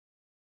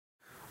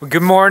Well,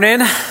 good morning.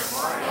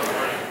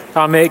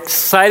 I'm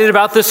excited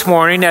about this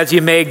morning, as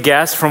you may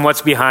guess from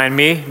what's behind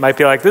me. Might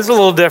be like, this is a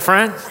little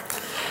different.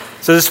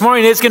 So this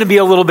morning is going to be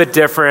a little bit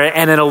different,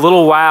 and in a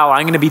little while,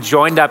 I'm going to be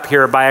joined up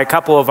here by a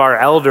couple of our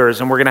elders,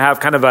 and we're going to have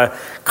kind of a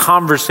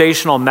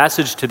conversational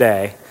message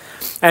today.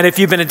 And if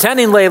you've been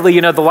attending lately,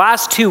 you know, the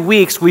last 2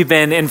 weeks, we've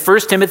been in 1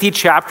 Timothy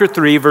chapter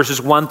 3, verses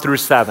 1 through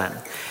 7.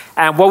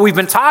 And what we've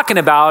been talking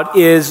about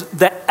is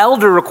the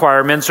elder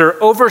requirements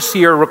or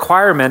overseer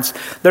requirements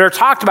that are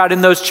talked about in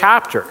those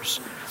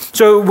chapters.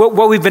 So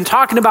what we've been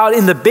talking about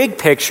in the big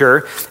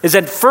picture is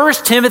that 1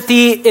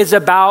 Timothy is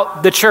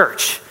about the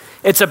church.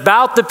 It's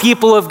about the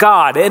people of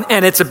God.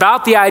 And it's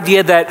about the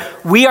idea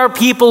that we are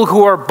people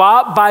who are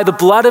bought by the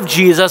blood of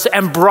Jesus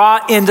and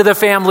brought into the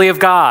family of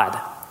God.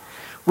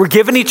 We're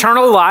given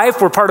eternal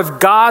life. We're part of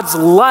God's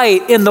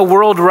light in the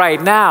world right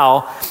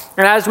now.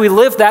 And as we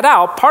live that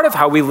out, part of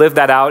how we live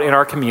that out in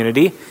our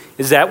community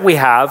is that we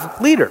have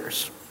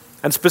leaders.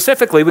 And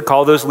specifically, we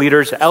call those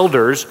leaders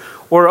elders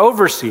or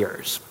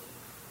overseers.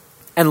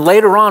 And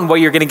later on, what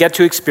you're going to get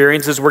to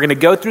experience is we're going to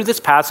go through this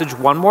passage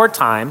one more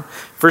time,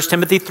 1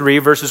 Timothy 3,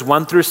 verses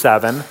 1 through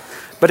 7.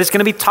 But it's going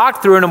to be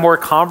talked through in a more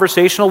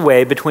conversational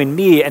way between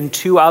me and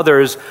two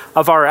others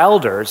of our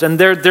elders. And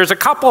there's a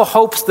couple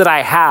hopes that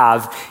I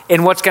have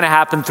in what's going to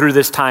happen through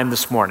this time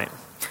this morning.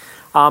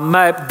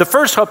 The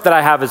first hope that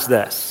I have is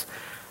this.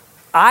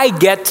 I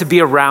get to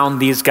be around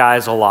these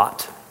guys a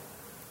lot.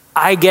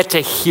 I get to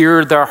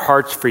hear their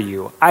hearts for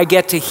you. I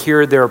get to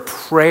hear their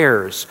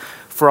prayers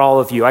for all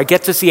of you. I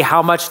get to see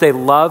how much they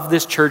love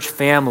this church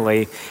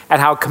family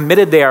and how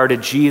committed they are to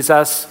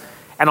Jesus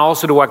and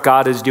also to what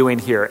God is doing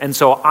here. And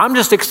so I'm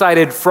just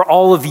excited for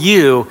all of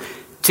you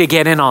to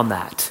get in on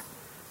that.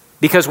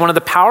 Because one of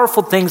the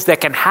powerful things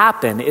that can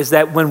happen is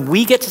that when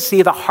we get to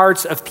see the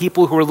hearts of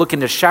people who are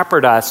looking to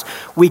shepherd us,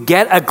 we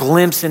get a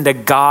glimpse into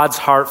God's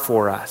heart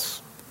for us.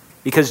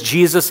 Because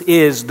Jesus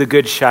is the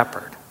good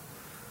shepherd.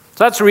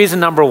 So that's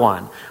reason number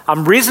one.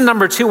 Reason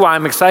number two why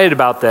I'm excited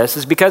about this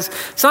is because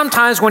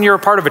sometimes when you're a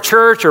part of a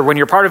church or when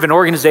you're part of an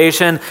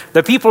organization,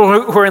 the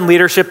people who are in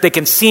leadership, they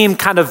can seem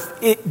kind of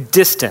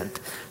distant.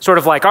 Sort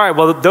of like, all right,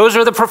 well, those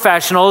are the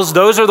professionals.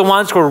 Those are the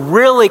ones who are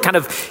really kind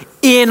of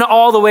in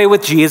all the way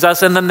with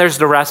Jesus. And then there's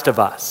the rest of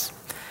us.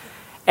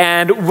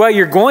 And what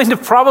you're going to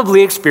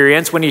probably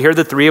experience when you hear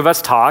the three of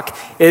us talk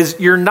is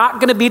you're not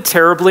going to be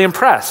terribly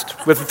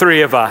impressed with the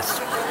three of us.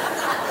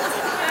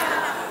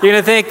 You're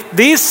going to think,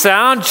 these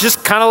sound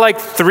just kind of like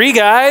three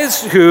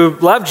guys who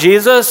love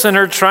Jesus and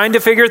are trying to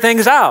figure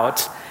things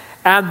out.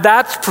 And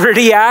that's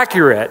pretty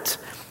accurate.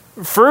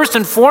 First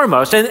and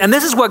foremost, and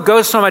this is what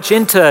goes so much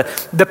into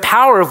the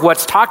power of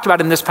what's talked about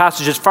in this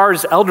passage as far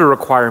as elder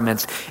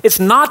requirements. It's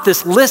not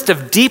this list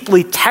of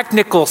deeply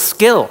technical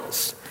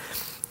skills.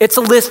 It's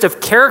a list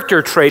of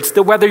character traits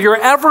that whether you're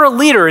ever a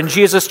leader in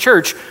Jesus'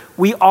 church,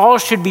 we all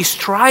should be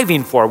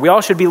striving for. We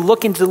all should be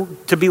looking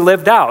to be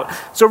lived out.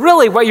 So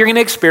really what you're going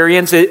to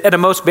experience at a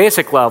most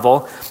basic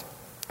level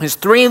is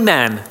three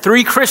men,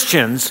 three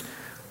Christians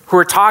who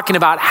are talking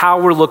about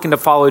how we're looking to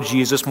follow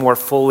Jesus more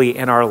fully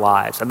in our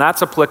lives. And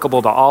that's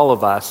applicable to all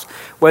of us,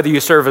 whether you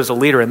serve as a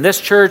leader in this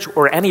church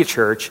or any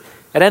church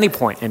at any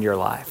point in your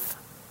life.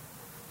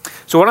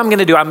 So what I'm going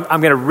to do, I'm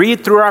going to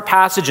read through our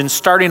passage and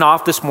starting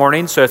off this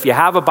morning. So if you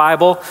have a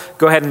Bible,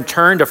 go ahead and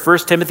turn to 1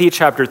 Timothy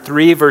chapter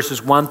 3, verses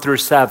 1 through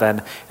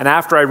 7. And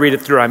after I read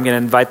it through, I'm going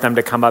to invite them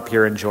to come up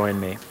here and join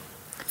me.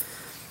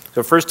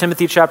 So 1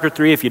 Timothy chapter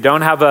 3, if you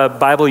don't have a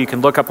Bible, you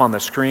can look up on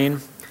the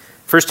screen.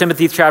 1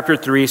 Timothy chapter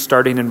 3,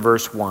 starting in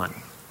verse 1.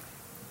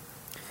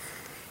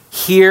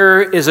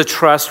 Here is a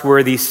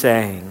trustworthy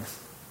saying.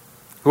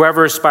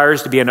 Whoever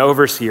aspires to be an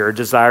overseer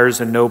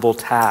desires a noble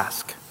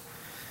task.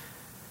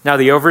 Now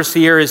the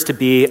overseer is to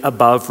be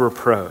above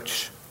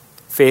reproach,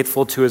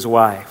 faithful to his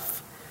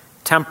wife,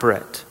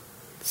 temperate,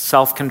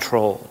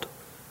 self-controlled,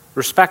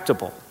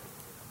 respectable,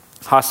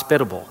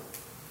 hospitable,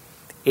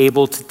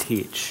 able to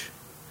teach,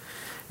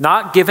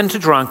 not given to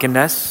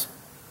drunkenness,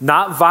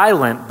 not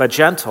violent but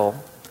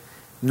gentle,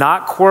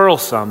 not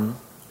quarrelsome,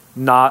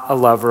 not a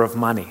lover of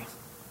money.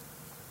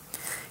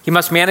 He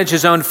must manage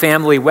his own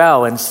family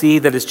well and see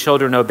that his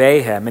children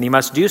obey him, and he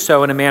must do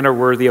so in a manner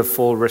worthy of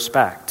full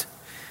respect.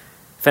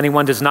 If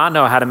anyone does not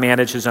know how to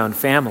manage his own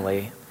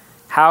family,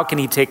 how can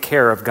he take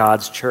care of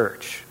God's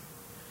church?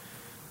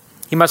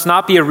 He must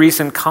not be a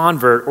recent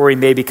convert, or he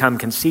may become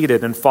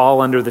conceited and fall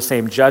under the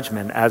same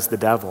judgment as the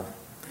devil.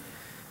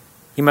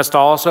 He must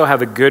also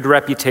have a good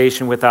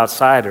reputation with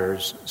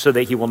outsiders, so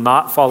that he will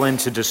not fall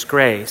into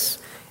disgrace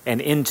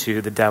and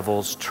into the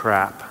devil's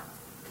trap.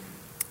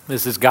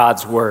 This is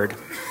God's word.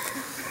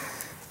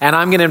 And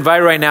I'm going to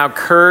invite right now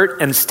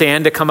Kurt and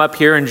Stan to come up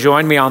here and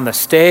join me on the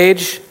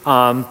stage.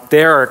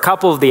 There are a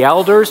couple of the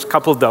elders, a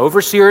couple of the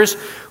overseers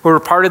who are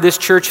part of this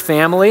church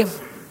family. And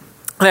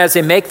as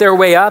they make their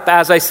way up,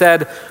 as I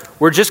said,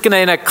 we're just going to,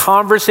 in a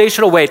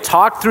conversational way,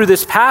 talk through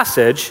this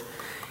passage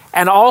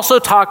and also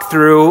talk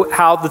through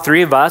how the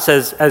three of us,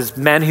 as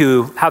men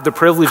who have the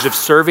privilege of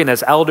serving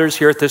as elders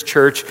here at this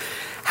church,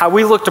 how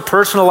we look to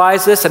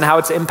personalize this and how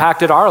it's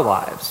impacted our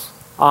lives.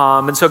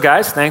 And so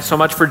guys, thanks so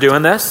much for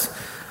doing this.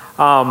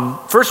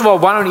 First of all,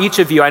 why don't each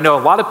of you, I know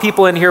a lot of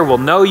people in here will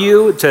know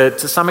you to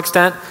some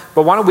extent,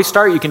 but why don't we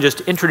start? You can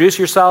just introduce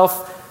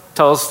yourself,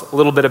 tell us a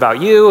little bit about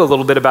you, a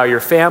little bit about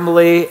your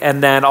family,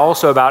 and then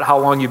also about how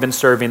long you've been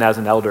serving as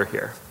an elder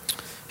here.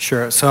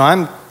 Sure. So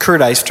I'm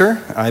Kurt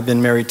Eister. I've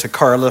been married to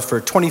Carla for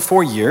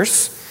 24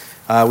 years.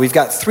 We've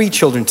got 3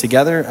 children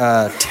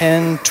together,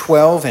 10,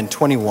 12, and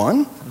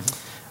 21.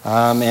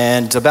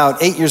 And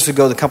about 8 years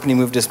ago, the company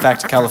moved us back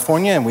to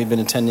California, and we've been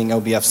attending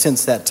LBF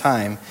since that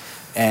time.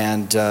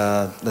 And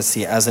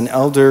as an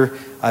elder,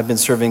 I've been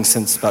serving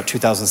since about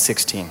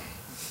 2016.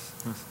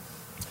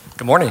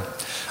 Good morning.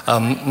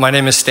 My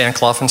name is Stan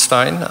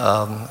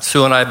Kloffenstein.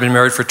 Sue and I have been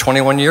married for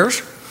 21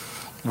 years.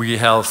 We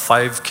have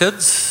 5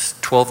 kids,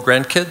 12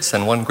 grandkids,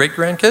 and 1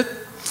 great-grandkid.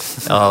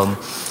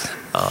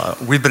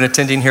 We've been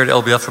attending here at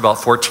LBF for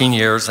about 14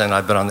 years, and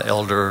I've been on the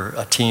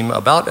elder team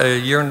about a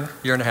year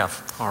and a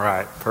half. All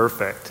right,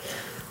 perfect.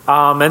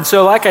 And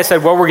so, like I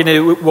said, what we're going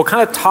to do, we'll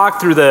kind of talk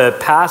through the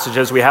passage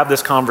as we have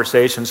this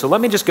conversation. So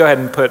let me just go ahead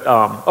and put,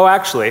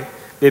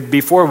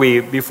 before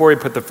we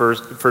put the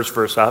first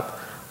verse up,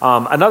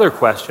 another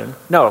question.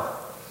 No. All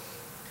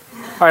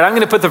right, I'm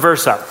going to put the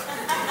verse up.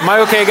 Am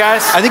I okay,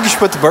 guys? I think you should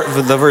put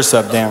the verse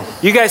up, Dan.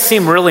 You guys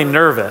seem really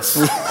nervous.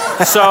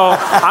 So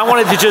I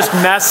wanted to just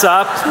mess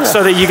up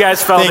so that you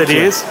guys felt at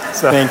ease.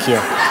 So. Thank you.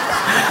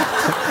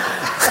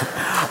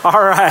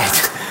 All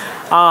right.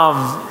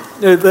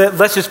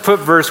 Let's just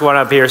put verse 1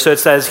 up here. So it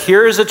says,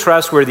 "Here is a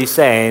trustworthy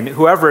saying,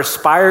 whoever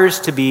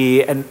aspires to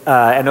be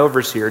an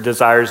overseer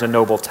desires a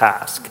noble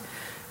task."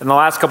 In the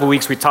last couple of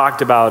weeks, we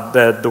talked about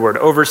the word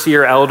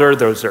overseer, elder.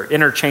 Those are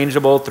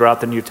interchangeable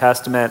throughout the New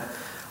Testament.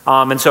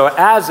 And so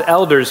as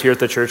elders here at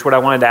the church, what I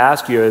wanted to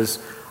ask you is,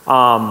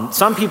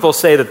 some people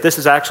say that this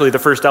is actually the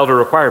first elder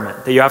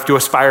requirement, that you have to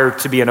aspire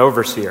to be an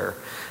overseer.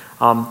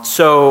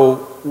 So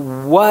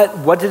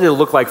what did it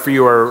look like for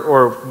you,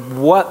 or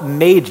what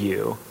made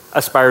you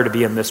aspire to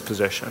be in this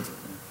position?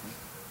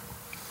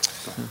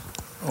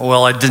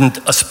 Well, I didn't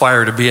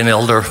aspire to be an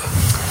elder.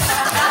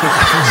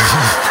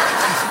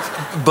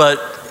 But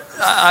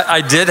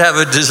I did have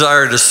a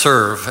desire to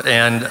serve,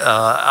 and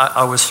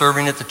I was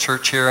serving at the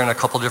church here in a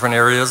couple different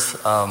areas,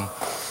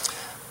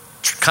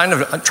 kind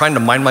of trying to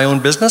mind my own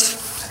business,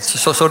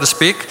 so to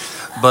speak.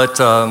 But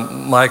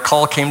my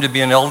call came to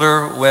be an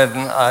elder when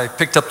I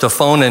picked up the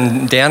phone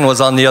and Dan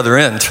was on the other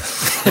end.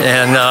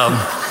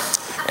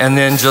 And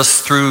then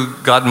just through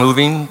God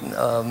moving,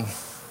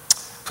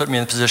 put me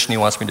in the position he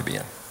wants me to be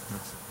in.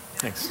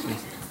 Thanks.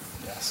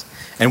 Yes.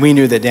 And we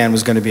knew that Dan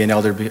was going to be an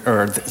elder,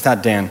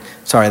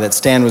 that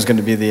Stan was going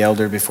to be the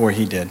elder before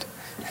he did.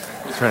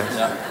 That's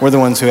right. We're the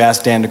ones who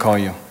asked Dan to call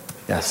you.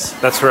 Yes.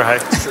 That's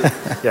right.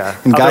 Yeah.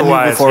 And God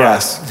knew before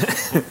us.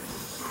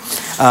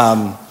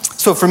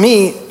 So for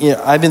me,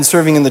 I've been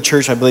serving in the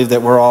church. I believe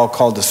that we're all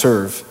called to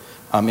serve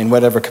in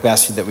whatever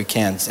capacity that we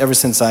can, ever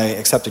since I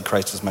accepted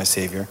Christ as my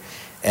Savior.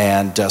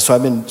 And so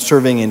I've been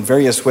serving in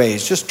various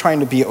ways, just trying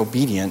to be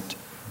obedient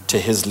to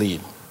his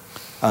lead.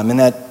 And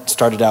that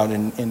started out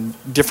in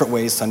different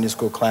ways, Sunday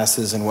school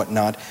classes and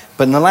whatnot.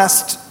 But in the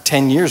last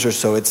 10 years or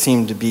so, it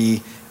seemed to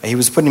be, he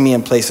was putting me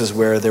in places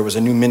where there was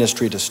a new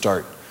ministry to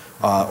start,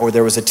 or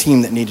there was a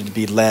team that needed to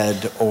be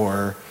led,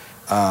 or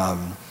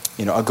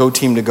a go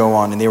team to go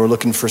on, and they were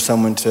looking for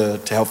someone to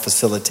help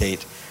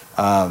facilitate,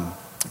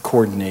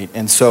 coordinate.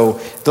 And so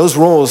those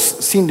roles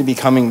seemed to be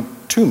coming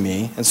to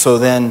me. And so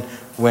then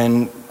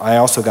when I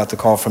also got the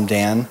call from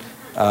Dan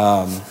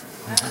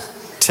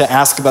to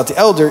ask about the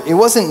elder, it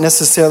wasn't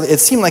necessarily,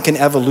 it seemed like an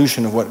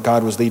evolution of what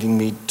God was leading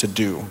me to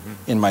do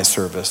in my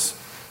service.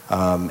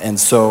 And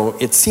so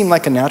it seemed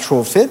like a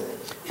natural fit,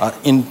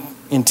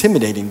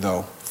 intimidating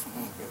though,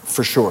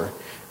 for sure.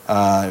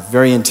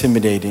 Very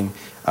intimidating.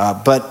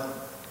 But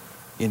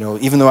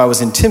even though I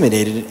was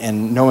intimidated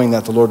and knowing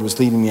that the Lord was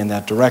leading me in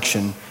that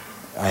direction,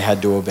 I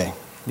had to obey.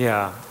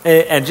 Yeah,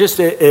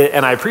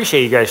 and I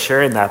appreciate you guys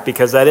sharing that,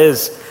 because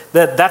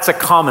that's a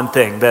common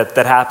thing that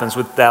happens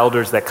with the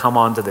elders that come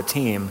onto the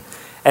team.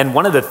 And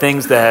one of the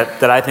things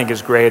that I think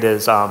is great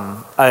is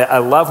I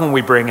love when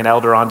we bring an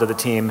elder onto the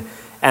team,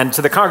 and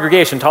to the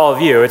congregation, to all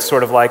of you, it's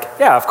sort of like,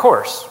 yeah, of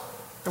course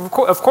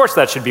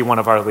that should be one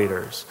of our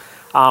leaders.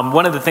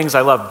 One of the things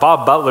I love,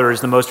 Bob Butler is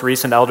the most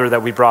recent elder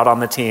that we brought on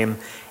the team.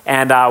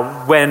 And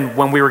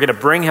when we were going to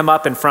bring him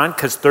up in front,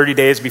 because 30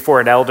 days before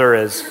an elder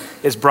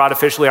is brought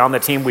officially on the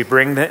team, we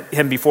bring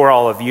him before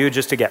all of you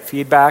just to get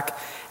feedback.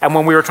 And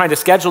when we were trying to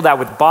schedule that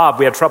with Bob,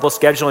 we had trouble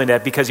scheduling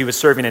it because he was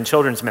serving in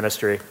children's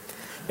ministry.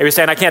 He was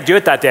saying, I can't do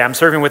it that day, I'm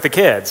serving with the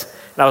kids.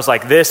 And I was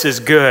like, this is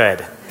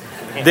good.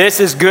 This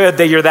is good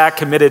that you're that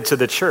committed to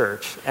the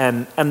church.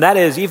 And that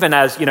is, even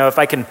as, if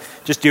I can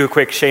just do a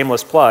quick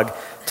shameless plug,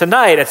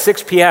 tonight at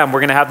 6 p.m.,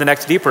 we're going to have the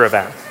Next Deeper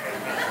event.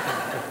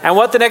 And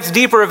what the Next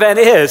Deeper event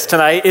is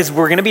tonight is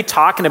we're going to be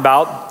talking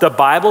about the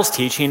Bible's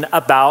teaching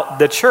about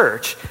the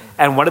church.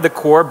 And one of the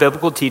core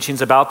biblical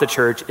teachings about the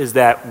church is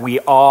that we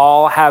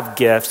all have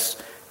gifts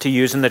to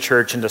use in the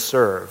church and to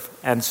serve.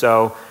 And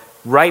so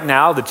right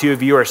now, the two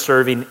of you are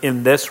serving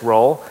in this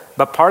role,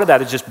 but part of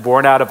that is just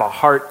born out of a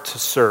heart to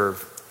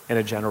serve in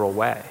a general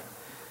way.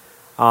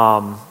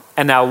 And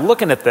now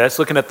looking at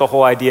the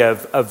whole idea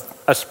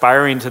of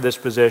aspiring to this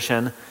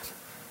position,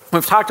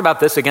 we've talked about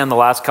this again the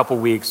last couple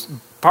weeks.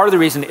 Part of the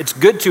reason it's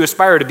good to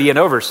aspire to be an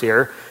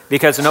overseer,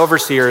 because an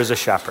overseer is a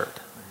shepherd.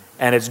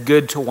 And it's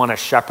good to want to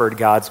shepherd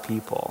God's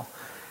people.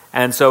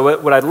 And so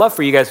what I'd love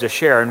for you guys to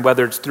share, and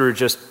whether it's through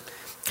just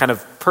kind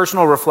of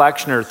personal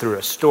reflection or through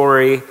a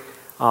story,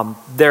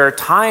 there are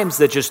times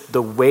that just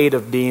the weight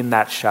of being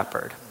that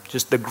shepherd,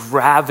 just the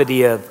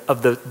gravity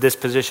of this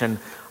position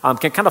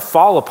can kind of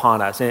fall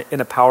upon us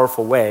in a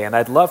powerful way. And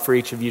I'd love for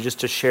each of you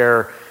just to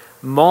share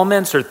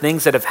moments or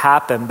things that have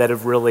happened that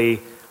have really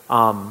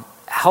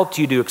helped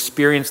you to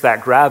experience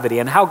that gravity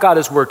and how God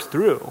has worked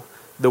through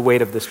the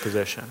weight of this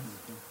position.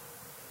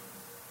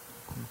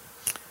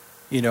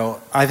 You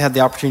know, I've had the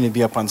opportunity to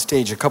be up on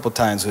stage a couple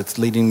times with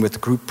leading with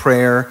group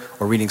prayer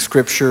or reading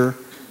scripture.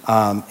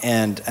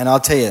 And I'll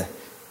tell you,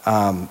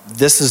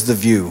 this is the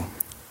view.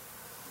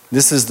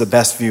 This is the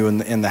best view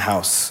in the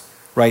house,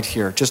 right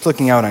here, just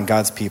looking out on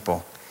God's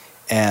people.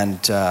 And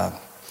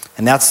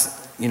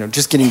that's, you know,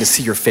 just getting to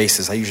see your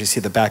faces. I usually see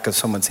the back of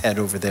someone's head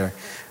over there.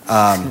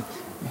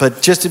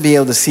 But just to be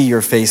able to see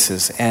your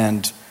faces.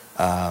 And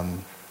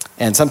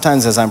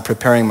sometimes as I'm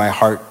preparing my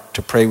heart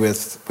to pray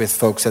with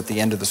folks at the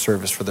end of the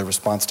service for the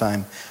response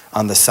time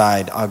on the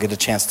side, I'll get a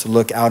chance to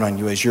look out on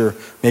you as you're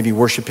maybe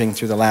worshiping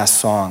through the last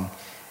song.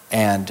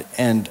 And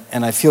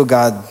I feel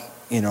God,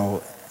 you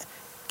know,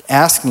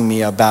 asking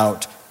me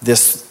about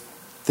this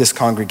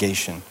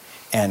congregation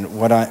and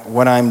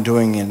what I'm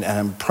doing, and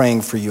I'm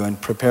praying for you and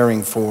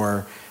preparing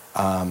for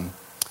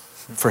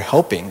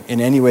helping in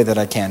any way that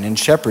I can, in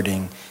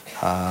shepherding,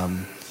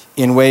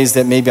 in ways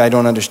that maybe I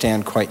don't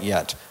understand quite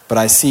yet. But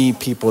I see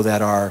people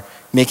that are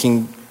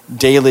making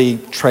daily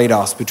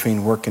trade-offs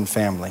between work and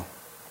family.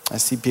 I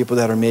see people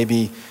that are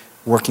maybe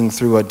working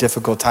through a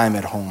difficult time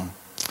at home,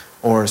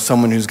 or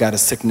someone who's got a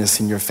sickness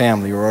in your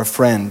family, or a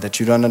friend that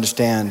you don't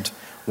understand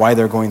why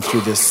they're going through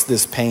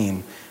this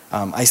pain.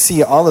 I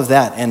see all of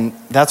that, and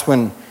that's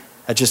when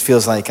it just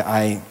feels like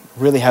I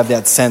really have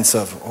that sense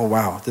of, oh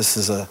wow, this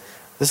is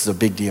a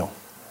big deal.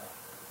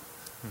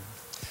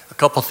 A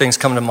couple things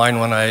come to mind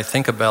when I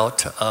think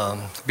about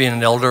being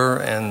an elder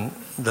and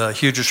the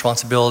huge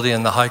responsibility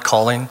and the high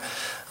calling.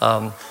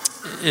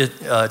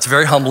 It's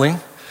very humbling.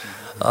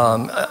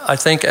 I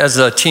think as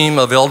a team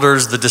of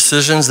elders, the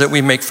decisions that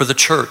we make for the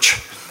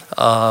church,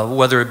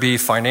 whether it be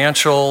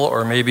financial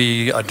or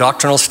maybe a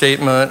doctrinal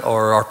statement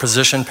or our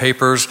position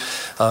papers,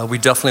 we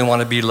definitely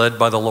want to be led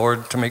by the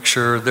Lord to make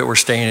sure that we're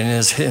staying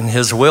in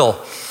His will.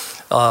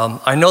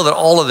 I know that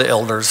all of the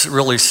elders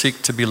really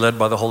seek to be led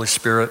by the Holy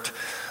Spirit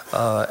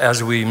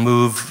as we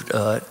move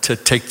to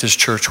take this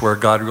church where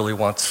God really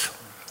wants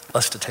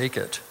us to take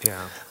it.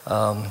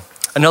 Yeah.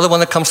 Another one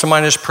that comes to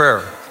mind is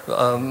prayer.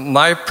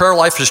 My prayer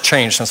life has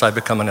changed since I've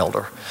become an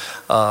elder.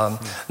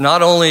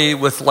 Not only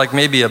with like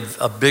maybe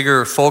a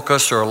bigger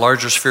focus or a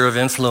larger sphere of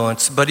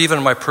influence, but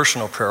even my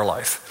personal prayer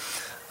life.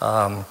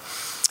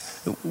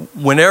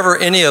 Whenever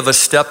any of us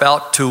step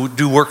out to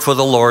do work for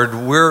the Lord,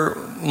 we're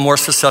more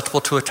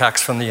susceptible to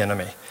attacks from the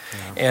enemy.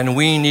 Yeah. And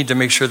we need to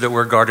make sure that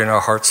we're guarding our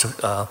hearts.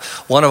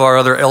 One of our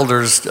other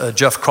elders,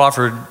 Jeff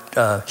Crawford,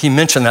 he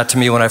mentioned that to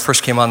me when I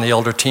first came on the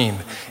elder team.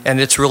 And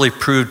it's really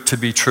proved to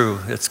be true.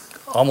 It's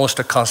almost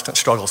a constant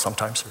struggle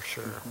sometimes. For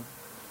sure.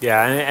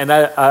 Yeah, and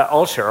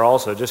I'll share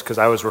also, just because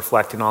I was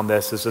reflecting on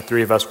this as the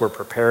three of us were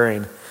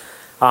preparing.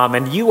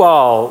 And you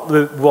all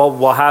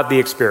will have the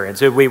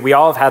experience. We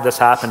all have had this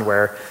happen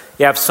where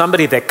you have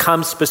somebody that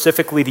comes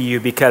specifically to you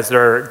because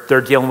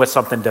they're dealing with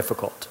something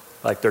difficult.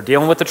 Like they're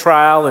dealing with a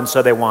trial, and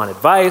so they want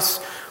advice,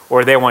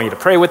 or they want you to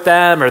pray with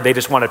them, or they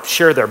just want to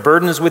share their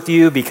burdens with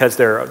you because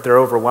they're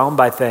overwhelmed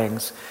by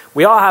things.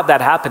 We all have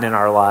that happen in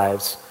our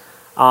lives.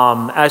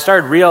 And I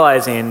started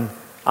realizing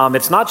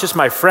it's not just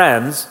my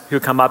friends who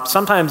come up.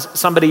 Sometimes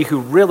somebody who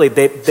really,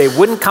 they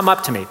wouldn't come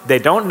up to me. They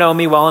don't know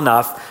me well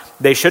enough.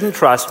 They shouldn't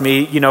trust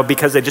me,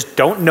 because they just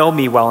don't know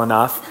me well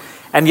enough.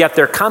 And yet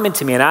they're coming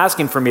to me and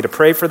asking for me to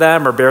pray for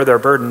them or bear their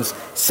burdens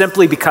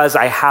simply because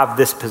I have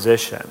this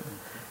position.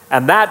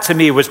 And that to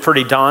me was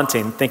pretty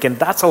daunting, thinking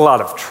that's a lot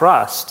of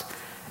trust.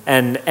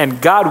 And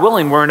God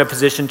willing, we're in a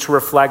position to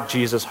reflect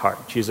Jesus'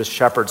 heart, Jesus'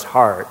 shepherd's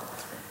heart.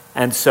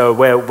 And so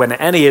when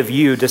any of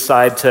you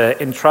decide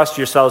to entrust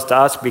yourselves to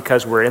us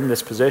because we're in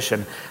this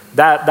position,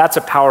 that's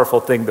a powerful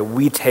thing that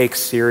we take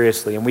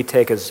seriously, and we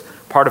take as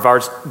part of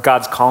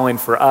God's calling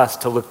for us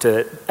to look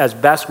to, as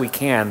best we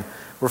can,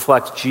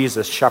 reflect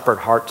Jesus' shepherd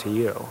heart to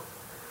you.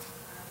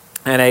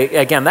 And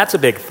again, that's a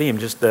big theme,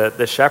 just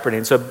the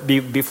shepherding. So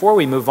before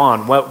we move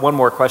on, one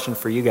more question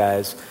for you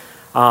guys.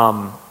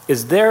 Are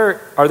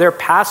there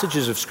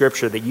passages of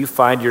Scripture that you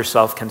find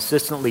yourself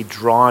consistently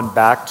drawn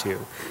back to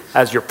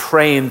as you're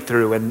praying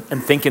through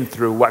and thinking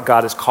through what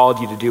God has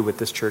called you to do with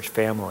this church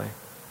family?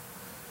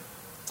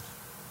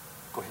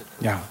 Go ahead.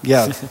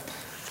 Yeah.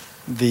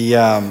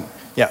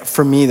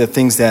 For me, the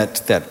things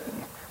that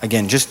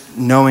again, just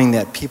knowing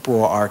that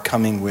people are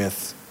coming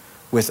with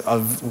a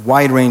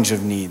wide range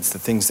of needs, the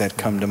things that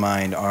come to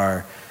mind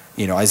are,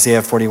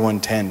 Isaiah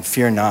 41:10,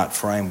 fear not,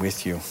 for I am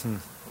with you.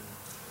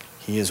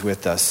 He is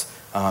with us.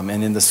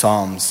 And in the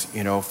Psalms,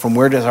 from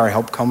where does our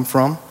help come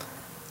from?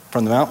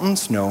 From the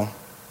mountains? No.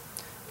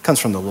 It comes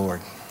from the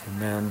Lord.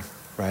 Amen.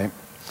 Right?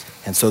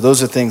 And so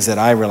those are things that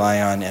I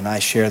rely on, and I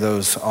share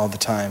those all the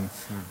time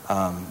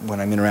when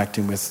I'm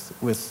interacting with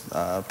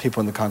people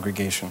in the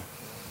congregation.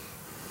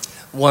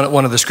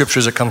 One of the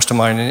scriptures that comes to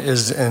mind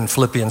is in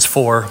Philippians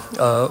 4,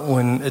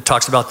 when it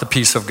talks about the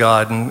peace of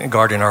God and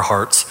guarding our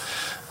hearts.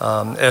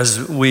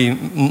 As we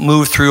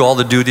move through all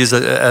the duties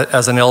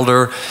as an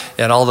elder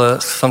and all the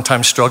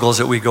sometimes struggles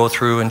that we go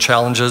through and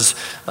challenges,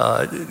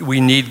 we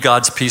need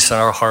God's peace in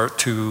our heart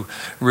to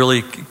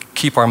really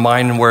keep our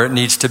mind where it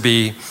needs to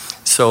be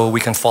so we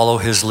can follow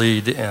his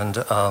lead.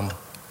 And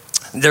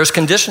there's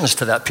conditions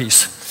to that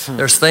peace.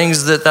 There's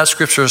things that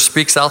scripture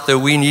speaks out that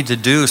we need to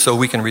do so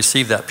we can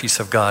receive that peace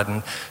of God.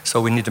 And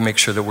so we need to make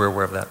sure that we're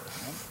aware of that.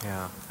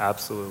 Yeah,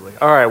 absolutely.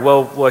 All right,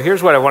 well,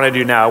 here's what I want to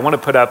do now. I want to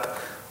put up,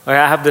 I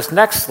have this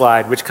next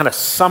slide, which kind of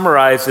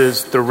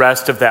summarizes the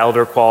rest of the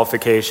elder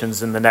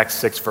qualifications in the next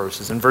 6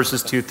 verses, in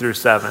verses 2 through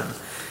 7.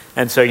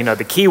 And so,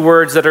 the key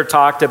words that are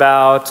talked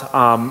about,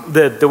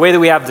 the way that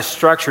we have the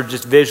structure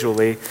just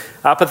visually.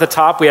 Up at the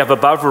top, we have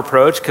above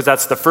reproach, because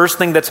that's the first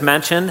thing that's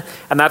mentioned,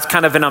 and that's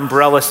kind of an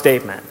umbrella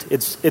statement.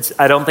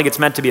 I don't think it's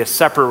meant to be a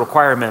separate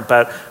requirement,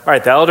 but all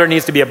right, the elder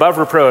needs to be above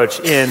reproach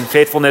in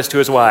faithfulness to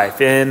his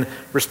wife, in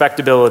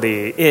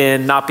respectability,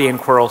 in not being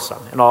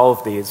quarrelsome, in all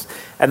of these.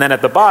 And then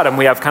at the bottom,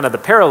 we have kind of the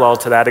parallel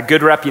to that, a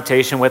good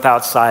reputation with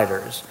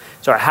outsiders.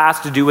 So it has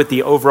to do with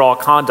the overall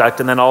conduct,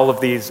 and then all of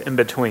these in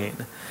between.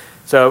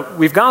 So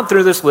we've gone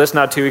through this list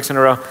now 2 weeks in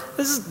a row.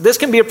 This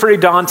can be a pretty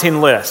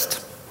daunting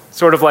list.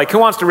 Sort of like, who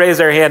wants to raise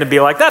their hand and be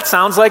like, that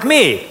sounds like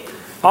me?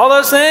 All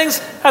those things?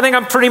 I think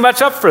I'm pretty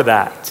much up for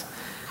that.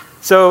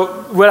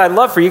 So what I'd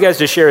love for you guys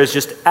to share is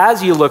just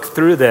as you look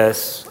through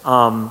this,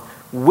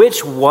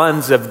 which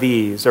ones of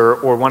these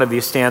or one of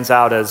these stands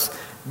out as,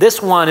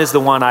 this one is the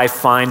one I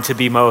find to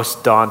be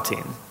most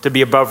daunting, to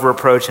be above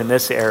reproach in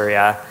this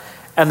area.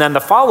 And then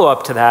the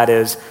follow-up to that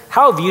is,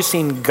 how have you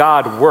seen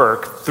God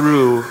work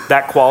through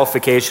that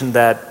qualification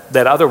that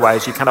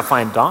otherwise you kind of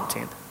find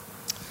daunting?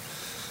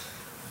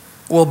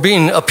 Well,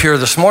 being up here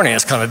this morning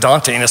is kind of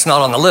daunting. It's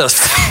not on the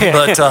list.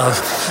 But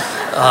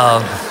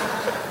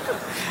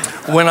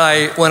when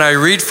I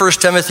read 1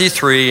 Timothy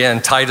 3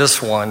 and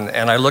Titus 1,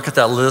 and I look at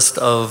that list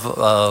of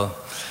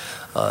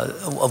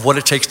what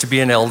it takes to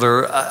be an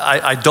elder,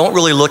 I don't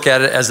really look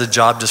at it as a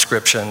job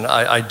description.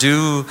 I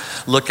do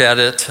look at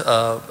it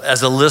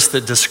as a list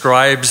that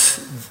describes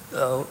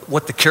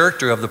what the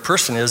character of the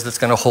person is that's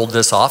going to hold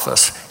this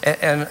office.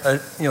 And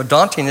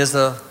daunting is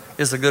a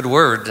good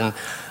word. And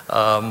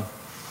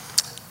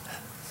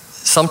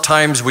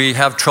sometimes we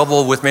have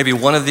trouble with maybe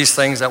one of these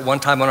things at one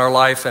time in our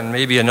life and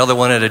maybe another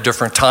one at a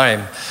different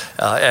time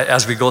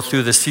as we go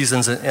through the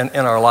seasons in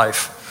our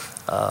life.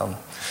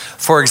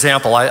 For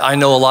example, I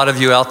know a lot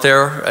of you out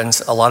there, and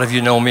a lot of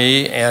you know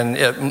me, and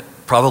it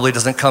probably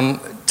doesn't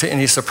come to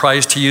any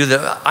surprise to you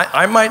that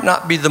I might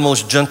not be the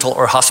most gentle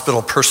or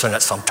hospitable person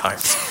at some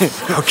times,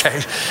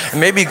 okay? And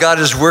maybe God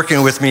is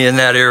working with me in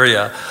that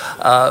area.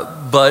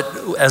 But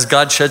as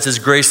God sheds his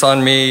grace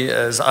on me,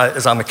 as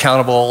I'm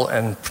accountable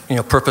and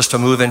purpose to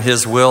move in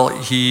his will,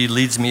 he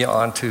leads me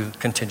on to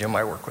continue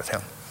my work with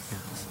him.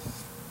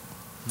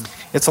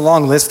 It's a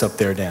long list up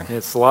there, Dan.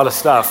 It's a lot of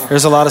stuff.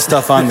 There's a lot of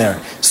stuff on there.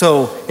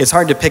 So it's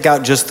hard to pick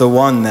out just the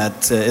one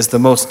that is the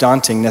most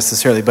daunting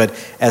necessarily. But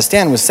as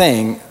Dan was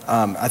saying,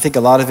 I think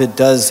a lot of it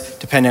does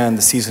depend on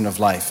the season of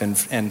life.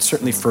 And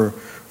certainly for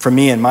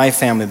me and my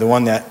family, the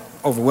one that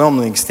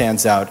overwhelmingly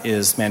stands out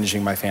is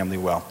managing my family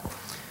well.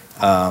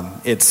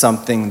 It's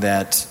something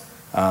that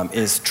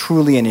is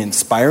truly an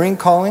inspiring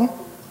calling,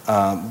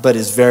 but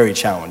is very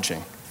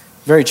challenging.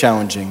 Very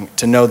challenging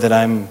to know that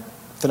I'm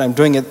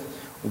doing it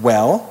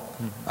well.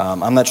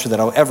 I'm not sure that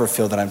I'll ever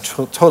feel that I'm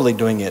totally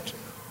doing it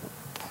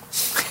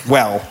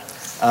well.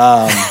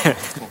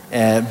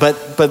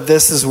 But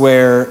this is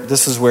where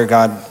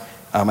God,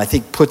 I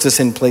think, puts us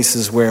in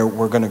places where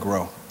we're going to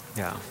grow.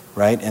 Yeah.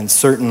 Right? And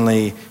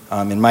certainly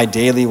in my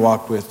daily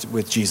walk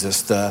with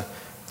Jesus, the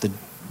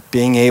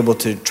being able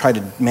to try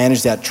to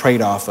manage that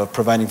trade-off of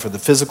providing for the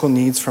physical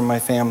needs from my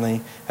family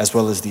as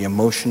well as the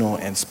emotional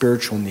and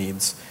spiritual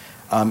needs,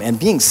 and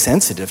being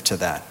sensitive to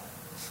that.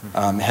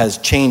 Has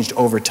changed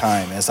over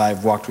time as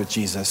I've walked with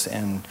Jesus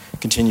and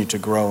continue to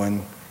grow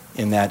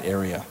in that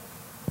area.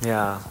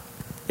 Yeah,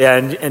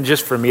 and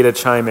just for me to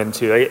chime in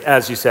too,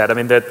 as you said, I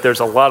mean,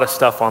 there's a lot of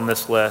stuff on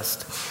this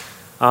list,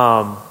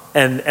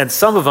 and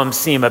some of them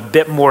seem a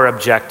bit more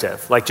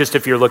objective. Like just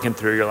if you're looking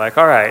through, you're like,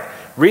 all right,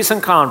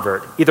 recent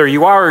convert, either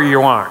you are or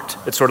you aren't.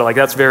 It's sort of like,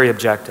 that's very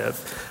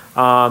objective.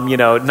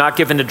 Not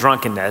given to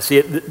drunkenness.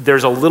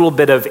 There's a little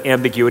bit of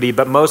ambiguity,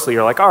 but mostly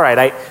you're like, all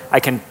right, I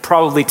can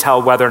probably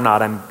tell whether or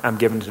not I'm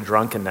given to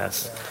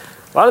drunkenness.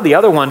 A lot of the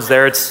other ones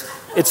there,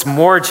 it's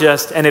more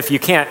just, and if you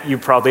can't, you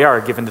probably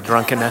are given to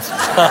drunkenness.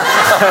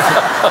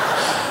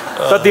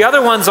 But the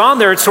other ones on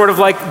there, it's sort of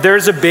like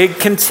there's a big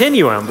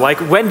continuum. Like,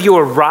 when do you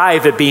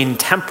arrive at being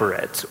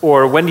temperate?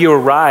 Or when do you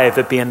arrive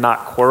at being not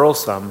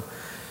quarrelsome?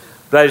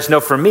 But I just know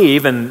for me,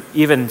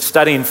 even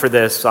studying for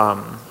this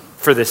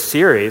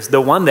series,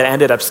 the one that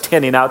ended up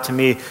standing out to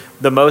me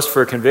the most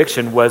for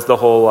conviction was the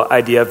whole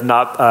idea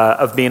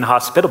of being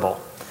hospitable.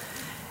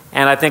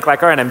 And I think,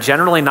 like, all right, I'm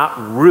generally not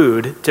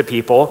rude to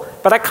people,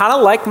 but I kind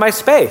of like my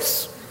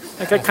space.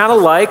 Like, I kind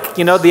of like,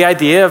 the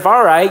idea of,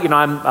 all right,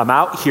 I'm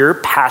out here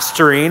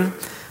pastoring,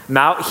 I'm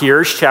out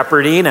here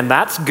shepherding, and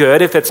that's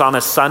good if it's on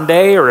a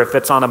Sunday or if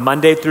it's on a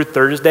Monday through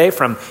Thursday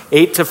from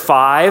 8 to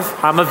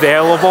 5, I'm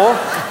available.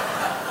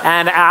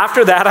 And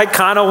after that, I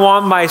kind of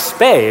want my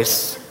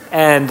space.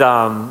 And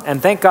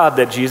thank God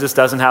that Jesus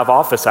doesn't have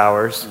office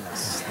hours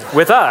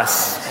with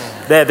us.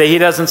 That he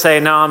doesn't say,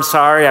 no, I'm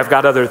sorry, I've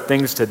got other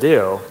things to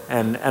do.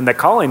 And the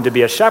calling to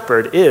be a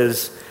shepherd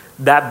is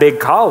that big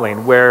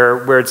calling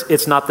where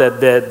it's not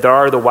that there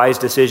are the wise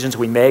decisions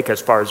we make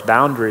as far as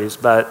boundaries,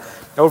 but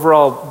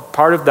overall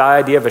part of the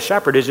idea of a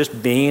shepherd is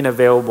just being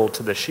available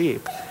to the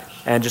sheep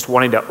and just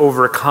wanting to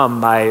overcome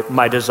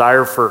my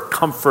desire for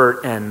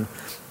comfort and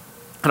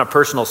a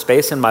personal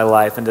space in my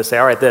life, and to say,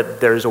 all right,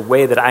 that there's a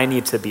way that I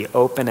need to be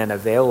open and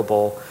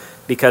available,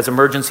 because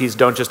emergencies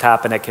don't just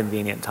happen at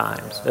convenient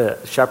times.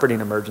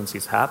 Shepherding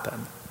emergencies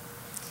happen.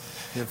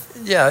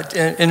 Yeah,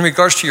 in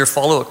regards to your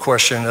follow-up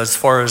question, as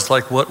far as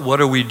like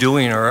what are we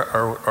doing,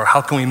 or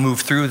how can we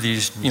move through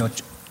these,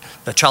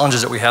 the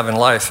challenges that we have in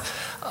life?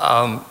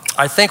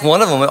 I think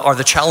one of them are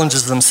the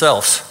challenges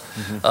themselves.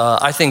 Mm-hmm.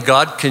 I think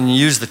God can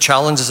use the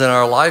challenges in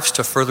our lives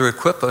to further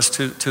equip us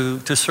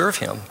to serve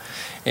Him.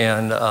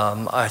 And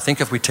I think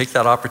if we take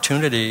that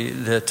opportunity,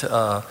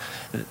 that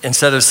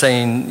instead of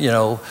saying,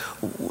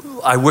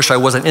 I wish I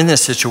wasn't in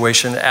this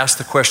situation, ask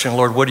the question,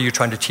 Lord, what are you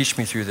trying to teach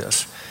me through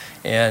this?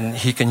 And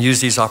He can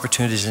use these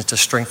opportunities to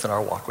strengthen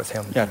our walk with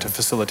Him. Yeah, to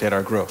facilitate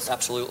our growth.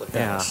 Absolutely.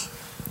 Yeah.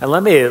 And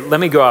let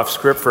me go off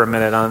script for a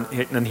minute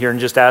on here and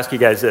just ask you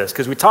guys this,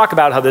 because we talk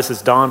about how this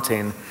is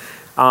daunting.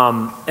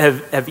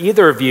 Have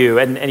either of you,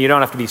 and you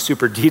don't have to be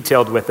super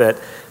detailed with it,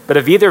 but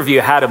have either of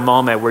you had a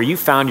moment where you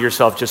found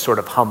yourself just sort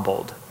of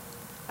humbled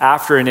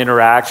after an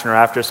interaction or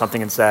after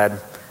something and said,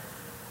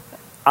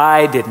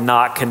 I did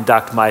not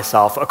conduct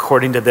myself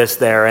according to this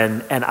there,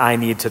 and I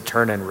need to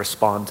turn and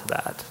respond to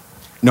that?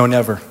 No,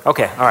 never.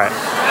 Okay, all right.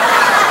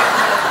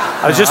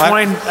 I was just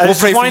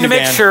wanting to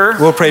make sure.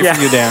 We'll pray for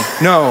you, Dan.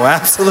 No,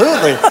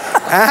 absolutely.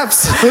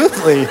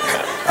 Absolutely.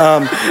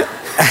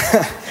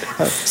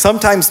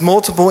 Sometimes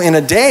multiple in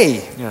a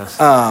day. Yes.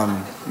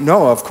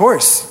 No, of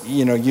course.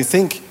 You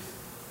think,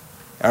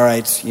 all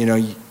right,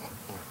 you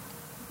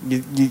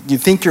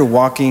think you're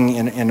walking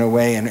in a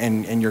way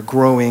and you're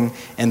growing,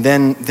 and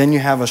then you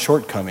have a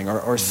shortcoming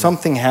or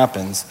something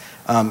happens.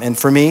 And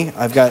for me,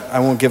 I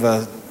won't give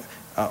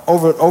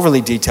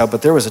overly detailed,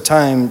 but there was a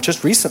time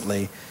just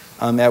recently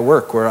at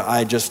work where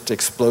I just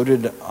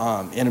exploded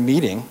in a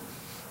meeting,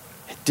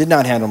 did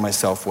not handle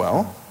myself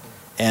well,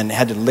 and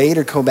had to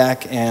later go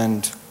back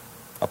and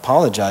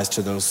apologize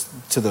to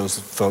those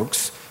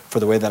folks for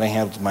the way that I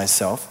handled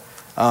myself.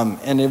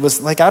 And it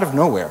was like out of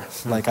nowhere.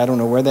 Like, I don't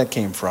know where that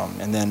came from.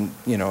 And then,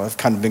 I've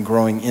kind of been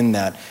growing in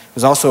that. It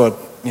was also,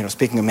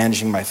 speaking of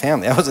managing my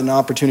family, that was an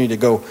opportunity to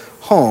go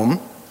home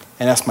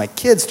and ask my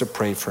kids to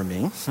pray for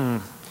me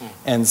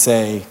and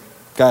say,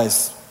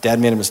 guys, Dad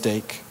made a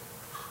mistake.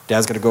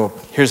 Dad's got to go,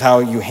 here's how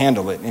you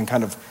handle it, and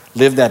kind of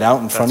live that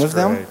out in front of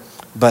them.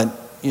 But,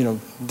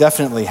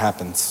 definitely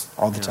happens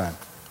all the time.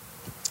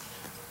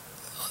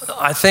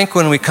 I think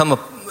when we come up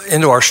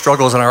into our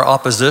struggles and our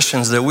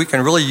oppositions, that we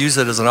can really use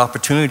it as an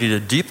opportunity to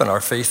deepen our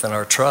faith and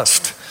our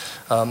trust.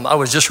 I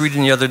was just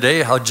reading the other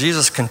day how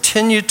Jesus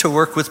continued to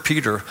work with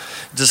Peter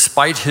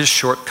despite his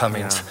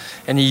shortcomings. Yeah.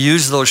 And He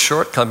used those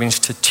shortcomings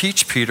to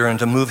teach Peter and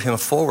to move him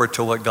forward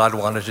to what God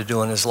wanted to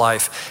do in his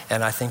life.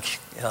 And I think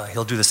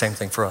He'll do the same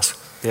thing for us.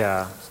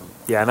 Yeah.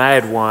 Yeah, and I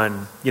had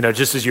one,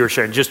 just as you were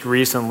sharing, just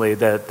recently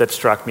that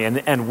struck me.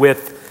 And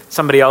with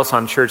somebody else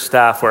on church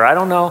staff where I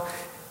don't know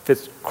if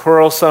it's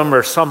quarrelsome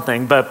or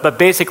something, but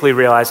basically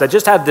realized I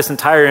just had this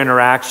entire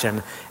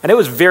interaction, and it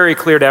was very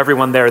clear to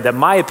everyone there that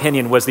my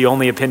opinion was the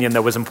only opinion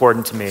that was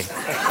important to me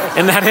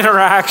in that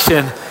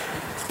interaction.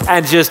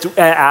 And just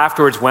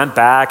afterwards went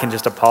back and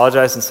just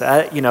apologized and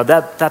said,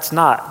 that's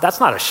not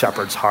a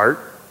shepherd's heart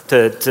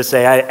to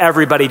say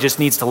everybody just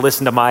needs to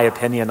listen to my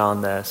opinion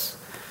on this.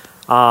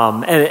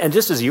 And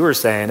just as you were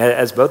saying,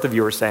 as both of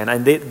you were saying,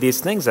 and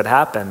these things that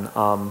happen,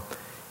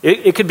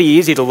 it could be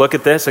easy to look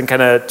at this and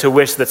kind of to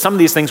wish that some of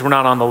these things were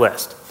not on the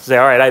list. Say,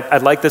 all right,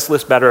 I'd like this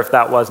list better if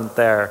that wasn't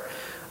there.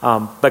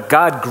 But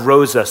God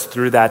grows us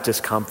through that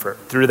discomfort,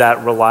 through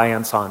that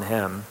reliance on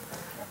Him.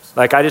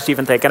 Like, I just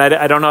even think, and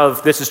I don't know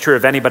if this is true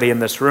of anybody in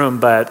this room,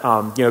 but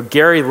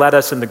Gary led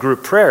us in the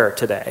group prayer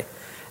today.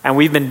 And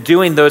we've been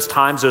doing those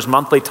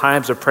monthly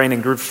times of praying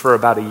in groups for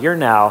about a year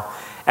now.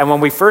 And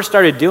when we first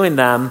started doing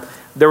them,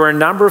 there were a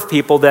number of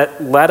people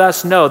that let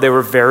us know they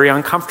were very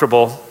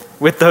uncomfortable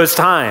with those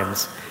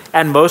times.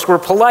 And most were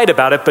polite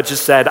about it, but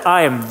just said,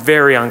 I am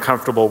very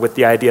uncomfortable with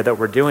the idea that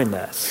we're doing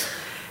this.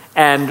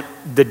 And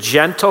the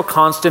gentle,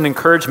 constant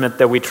encouragement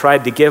that we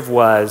tried to give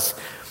was,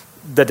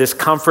 the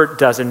discomfort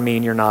doesn't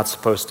mean you're not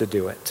supposed to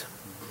do it.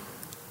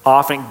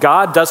 Often,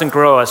 God doesn't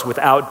grow us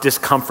without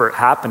discomfort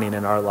happening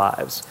in our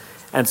lives.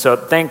 And so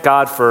thank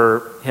God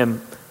for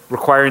him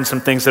requiring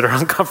some things that are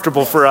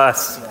uncomfortable for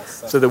us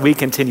so that we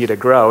continue to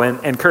grow.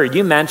 And Kurt,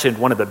 you mentioned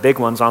one of the big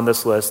ones on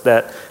this list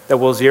that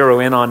we'll zero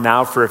in on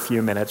now for a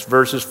few minutes,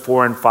 verses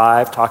 4 and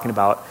 5, talking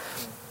about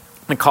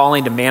the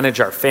calling to manage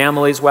our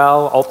families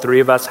well. All three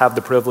of us have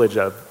the privilege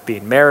of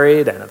being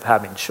married and of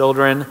having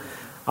children.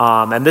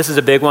 And this is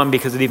a big one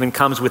because it even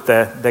comes with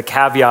the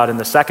caveat in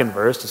the second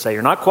verse to say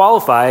you're not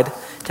qualified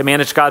to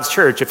manage God's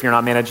church if you're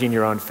not managing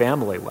your own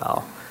family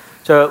well.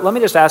 So let me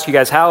just ask you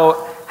guys,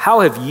 how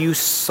have you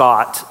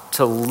sought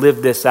to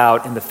live this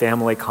out in the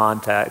family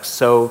context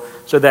so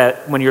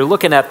that when you're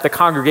looking at the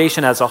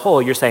congregation as a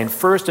whole, you're saying,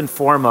 first and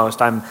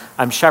foremost,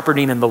 I'm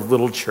shepherding in the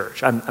little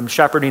church. I'm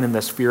shepherding in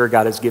the sphere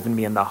God has given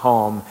me in the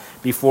home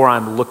before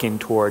I'm looking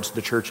towards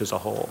the church as a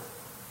whole?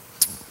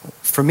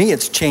 For me,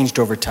 it's changed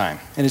over time,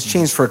 and it's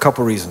changed for a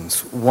couple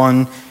reasons.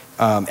 One,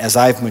 as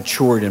I've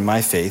matured in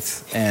my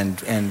faith and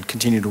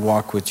continue to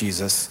walk with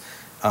Jesus,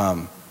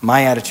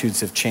 my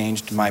attitudes have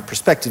changed, my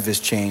perspective has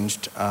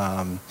changed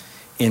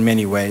in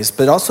many ways,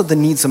 but also the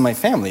needs of my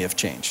family have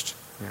changed.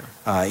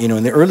 Yeah.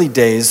 In the early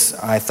days,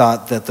 I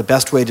thought that the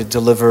best way to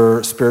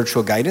deliver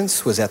spiritual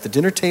guidance was at the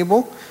dinner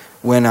table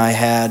when I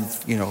had,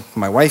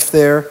 my wife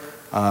there,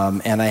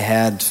 and I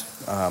had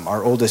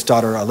our oldest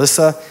daughter,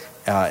 Alyssa,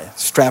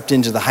 strapped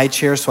into the high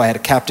chair, so I had a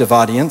captive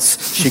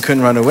audience. She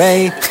couldn't run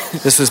away.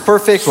 This was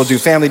perfect. We'll do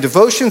family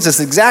devotions. This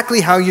is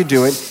exactly how you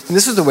do it, and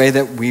this is the way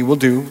that we will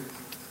do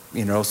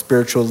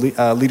spiritual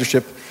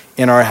leadership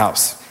in our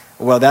house.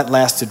 Well, that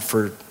lasted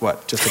for,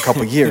 just a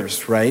couple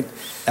years, right?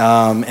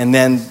 And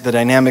then the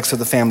dynamics of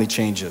the family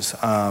changes.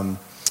 And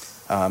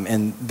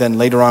then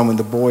later on when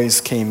the boys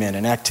came in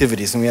and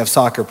activities, and we have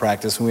soccer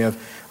practice, and we have,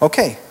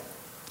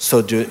 so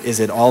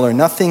is it all or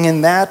nothing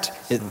in that?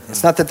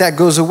 It's not that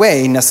goes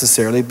away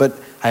necessarily, but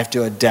I have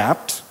to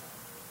adapt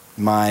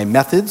my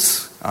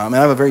methods. And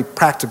I'm a very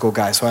practical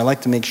guy, so I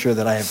like to make sure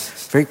that I have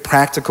very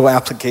practical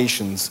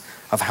applications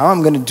of how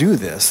I'm going to do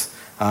this.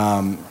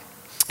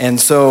 And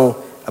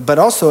so, but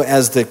also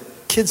as the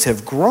kids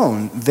have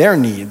grown, their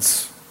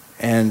needs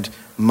and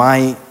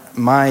my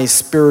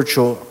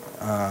spiritual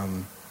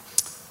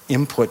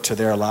input to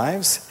their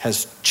lives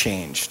has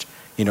changed.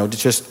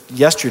 Just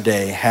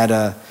yesterday had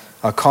a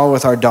call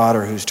with our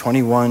daughter who's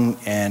 21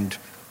 and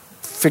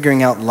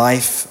figuring out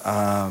life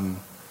on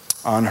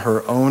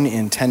her own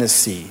in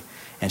Tennessee,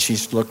 and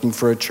she's looking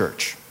for a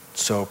church.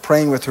 So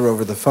praying with her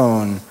over the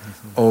phone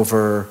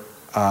over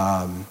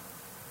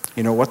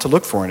what to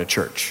look for in a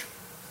church,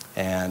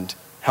 and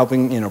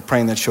helping,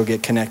 praying that she'll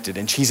get connected.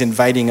 And she's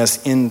inviting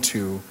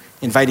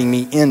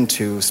me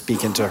into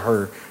speak into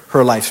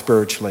her life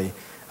spiritually.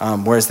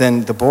 Whereas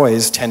then the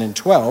boys, 10 and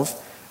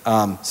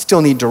 12,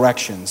 still need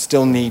direction,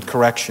 still need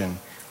correction.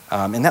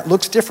 And that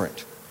looks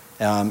different.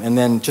 And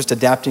then just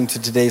adapting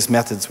to today's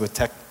methods with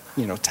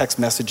text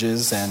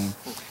messages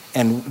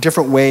and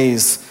different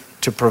ways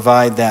to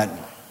provide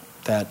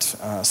that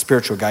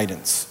spiritual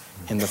guidance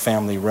in the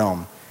family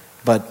realm.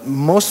 But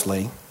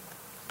mostly,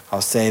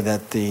 I'll say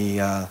that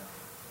the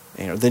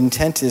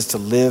intent is to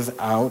live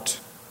out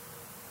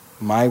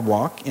my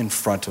walk in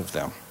front of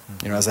them.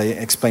 As I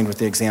explained with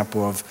the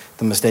example of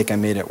the mistake I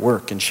made at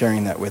work and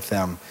sharing that with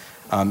them,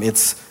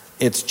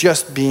 it's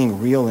just being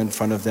real in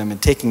front of them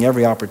and taking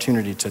every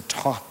opportunity to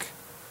talk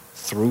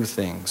through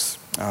things,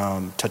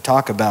 to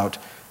talk about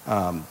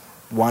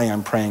why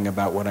I'm praying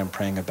about what I'm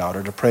praying about,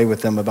 or to pray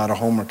with them about a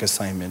homework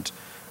assignment,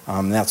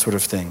 that sort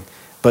of thing.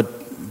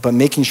 But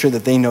making sure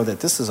that they know that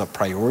this is a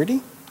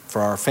priority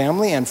for our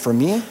family and for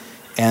me,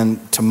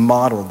 and to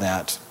model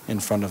that in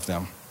front of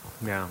them.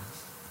 Yeah.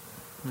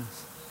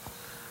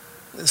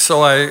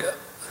 So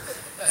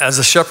as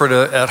a shepherd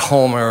at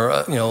home,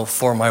 or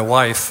for my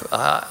wife,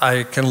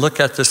 I can look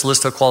at this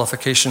list of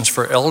qualifications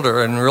for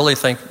elder and really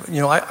think,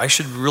 I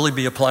should really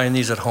be applying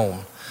these at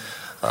home,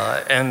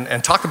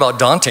 and talk about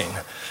daunting.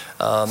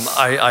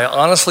 I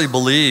honestly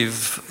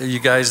believe, you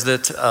guys,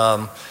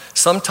 that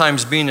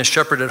sometimes being a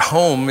shepherd at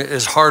home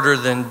is harder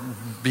than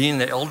being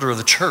the elder of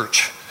the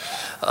church,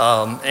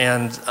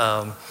 and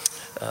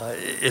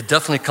it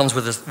definitely comes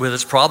with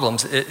its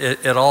problems.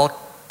 It all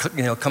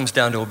comes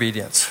down to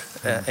obedience.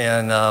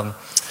 And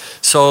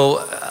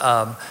so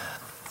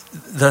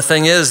the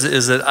thing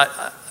is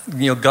that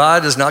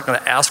God is not going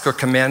to ask or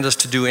command us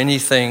to do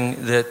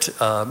anything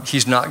that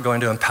He's not going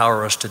to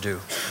empower us to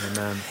do.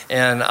 Amen.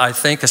 And I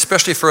think,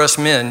 especially for us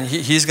men,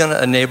 He's going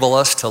to enable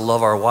us to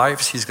love our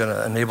wives. He's going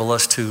to enable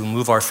us to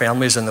move our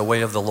families in the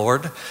way of the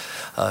Lord,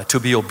 to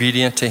be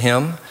obedient to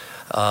Him.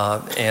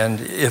 And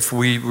if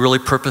we really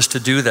purpose to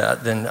do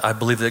that, then I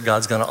believe that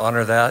God's going to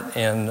honor that,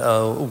 and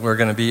we're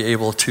going to be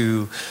able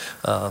to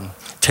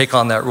take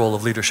on that role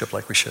of leadership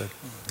like we should.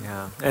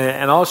 Yeah,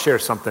 and I'll share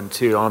something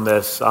too on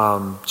this,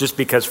 just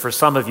because for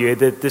some of you,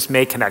 this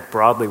may connect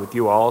broadly with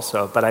you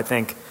also, but I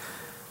think,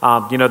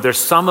 there's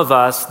some of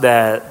us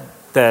that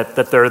that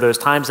there are those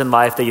times in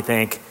life that you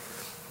think,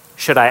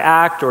 should I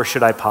act or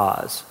should I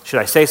pause? Should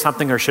I say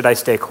something or should I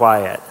stay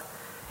quiet?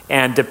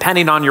 And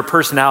depending on your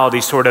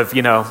personality sort of,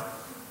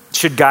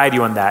 should guide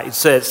you in that.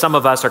 Some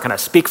of us are kind of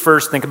speak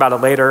first, think about it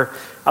later.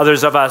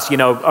 Others of us,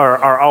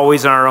 are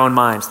always in our own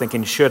minds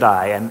thinking, should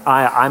I? And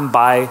I'm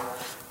by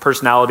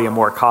personality a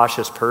more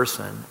cautious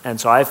person. And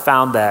so I've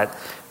found that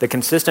the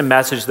consistent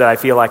message that I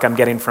feel like I'm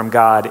getting from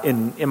God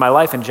in my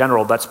life in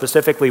general, but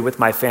specifically with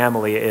my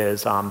family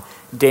is,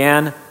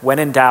 Dan, when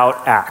in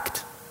doubt,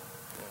 act.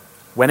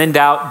 When in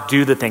doubt,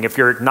 do the thing. If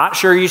you're not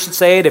sure you should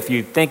say it, if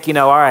you think,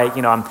 all right,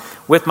 I'm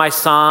with my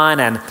son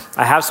and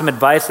I have some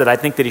advice that I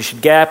think that he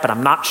should get, but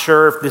I'm not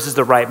sure if this is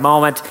the right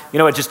moment,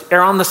 just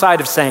err on the side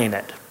of saying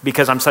it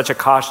because I'm such a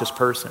cautious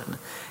person.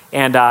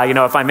 And,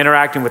 if I'm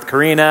interacting with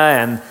Karina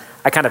and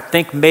I kind of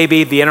think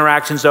maybe the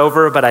interaction's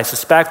over, but I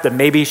suspect that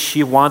maybe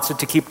she wants it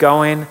to keep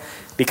going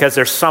because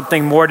there's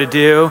something more to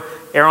do,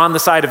 err on the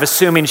side of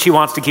assuming she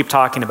wants to keep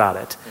talking about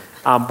it.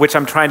 Which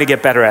I'm trying to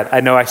get better at.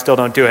 I know I still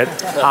don't do it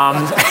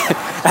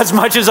as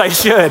much as I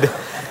should.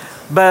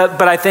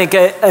 But I think,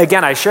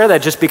 again, I share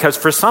that just because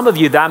for some of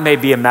you, that may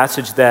be a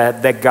message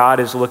that God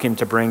is looking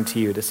to bring to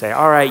you to say,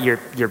 all right,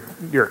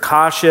 you're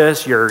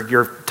cautious,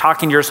 you're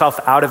talking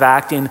yourself out of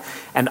acting,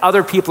 and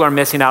other people are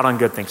missing out on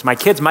good things. My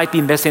kids might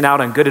be missing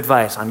out on good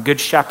advice, on good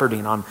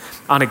shepherding, on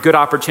a good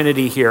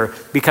opportunity here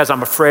because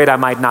I'm afraid I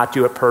might not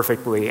do it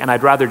perfectly, and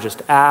I'd rather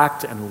just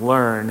act and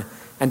learn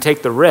and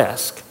take the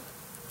risk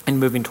in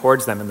moving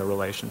towards them in the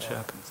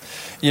relationship.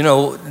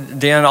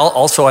 Dan,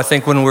 also I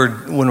think when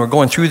we're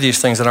going through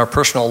these things in our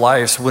personal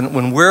lives,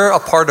 when we're a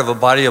part of a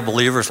body of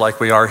believers like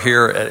we are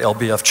here at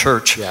LBF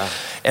Church,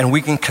 and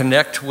we can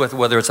connect with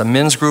whether it's a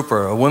men's group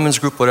or a women's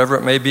group, whatever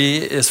it may be,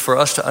 is for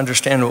us to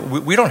understand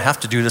we don't have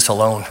to do this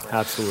alone.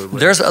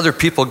 Absolutely. There's other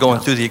people going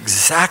through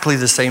exactly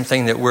the same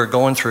thing that we're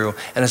going through,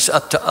 and it's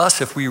up to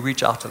us if we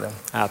reach out to them.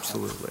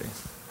 Absolutely.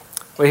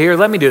 Well, here,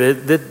 let me do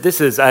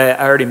this. I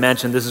already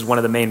mentioned, this is one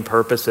of the main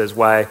purposes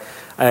why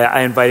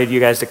I invited you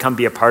guys to come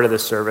be a part of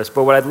this service.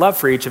 But what I'd love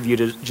for each of you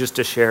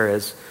to share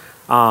is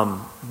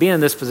being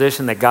in this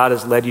position that God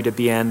has led you to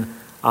be in,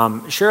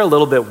 share a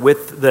little bit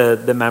with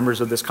the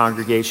members of this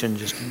congregation,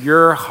 just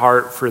your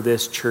heart for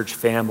this church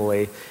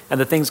family and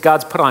the things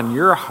God's put on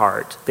your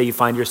heart that you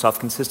find yourself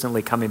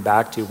consistently coming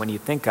back to when you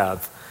think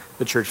of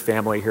the church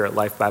family here at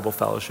Life Bible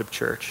Fellowship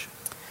Church.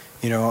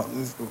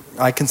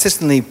 I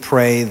consistently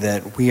pray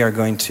that we are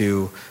going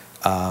to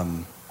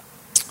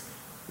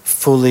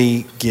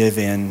fully give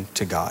in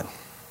to God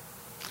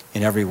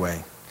in every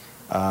way.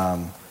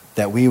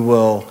 That we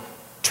will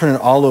turn it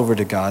all over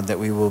to God, that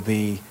we will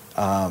be,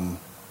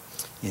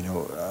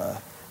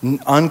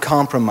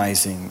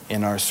 uncompromising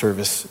in our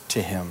service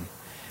to Him.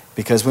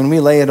 Because when we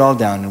lay it all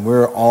down and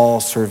we're all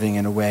serving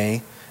in a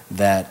way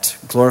that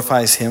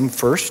glorifies Him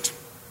first,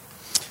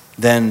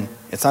 then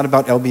it's not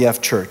about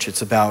LBF Church,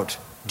 it's about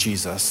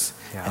Jesus.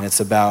 Yeah. And it's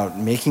about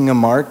making a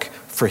mark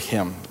for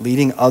Him.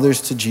 Leading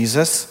others to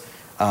Jesus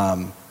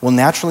will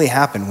naturally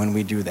happen when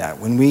we do that.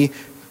 When we,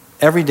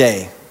 every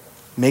day,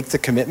 make the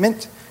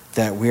commitment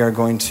that we are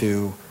going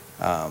to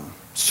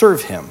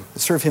serve Him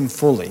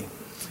fully,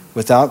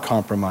 without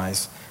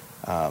compromise,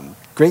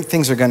 great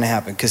things are going to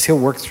happen because He'll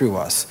work through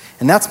us.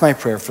 And that's my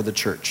prayer for the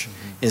church,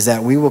 is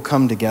that we will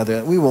come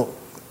together,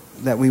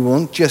 that we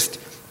won't just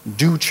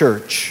do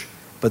church,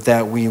 but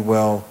that we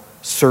will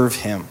serve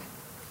Him.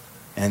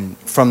 And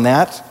from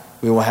that,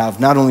 we will have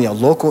not only a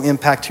local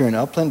impact here in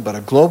Upland, but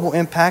a global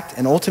impact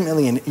and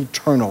ultimately an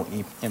eternal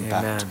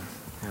impact. Amen.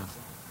 Yeah.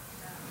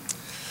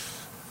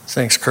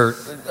 Thanks, Kurt.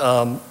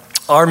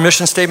 Our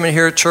mission statement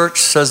here at church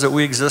says that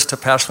we exist to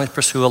passionately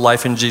pursue a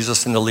life in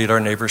Jesus and to lead our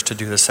neighbors to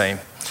do the same.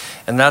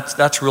 And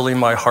that's really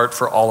my heart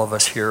for all of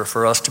us here,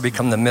 for us to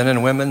become the men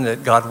and women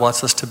that God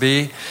wants us to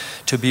be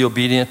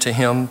obedient to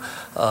Him,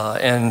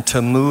 and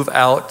to move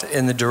out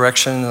in the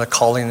direction and the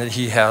calling that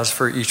He has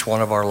for each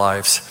one of our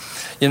lives.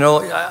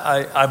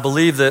 I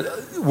believe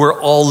that we're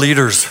all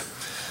leaders,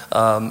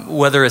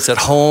 whether it's at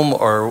home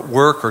or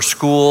work or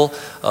school.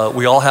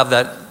 We all have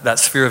that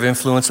sphere of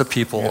influence of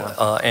people,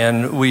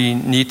 and we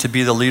need to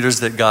be the leaders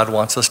that God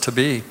wants us to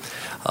be.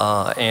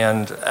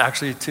 And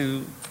actually,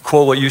 to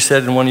quote what you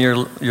said in one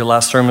of your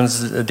last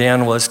sermons,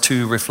 Dan, was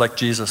to reflect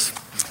Jesus,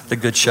 the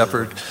Good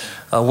Shepherd.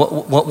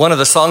 One of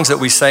the songs that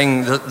we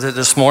sang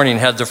this morning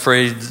had the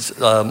phrase,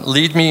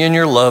 lead me in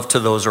your love to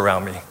those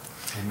around me.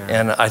 Amen.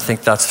 And I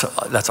think that's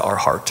our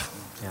heart.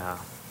 Yeah.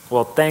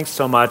 Well, thanks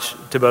so much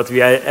to both of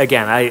you.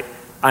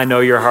 I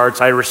know your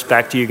hearts. I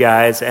respect you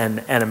guys,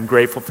 and I'm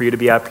grateful for you to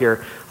be up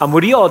here.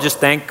 Would you all just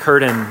thank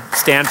Kurt and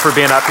Stan for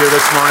being up here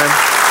this morning?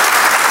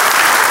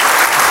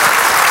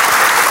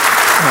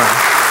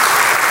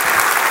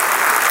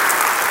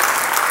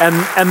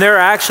 And they're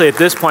actually, at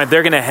this point,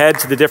 they're going to head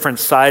to the different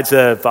sides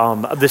of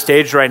the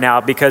stage right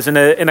now, because in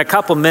a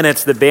couple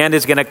minutes, the band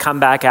is going to come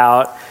back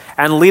out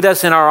and lead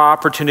us in our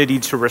opportunity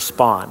to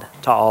respond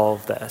to all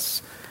of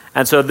this.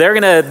 And so they're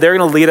going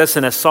to lead us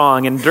in a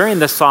song, and during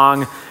the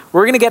song,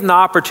 we're going to get an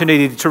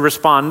opportunity to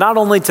respond not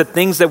only to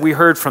things that we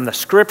heard from the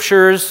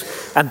scriptures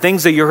and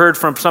things that you heard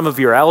from some of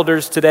your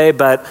elders today,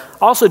 but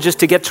also just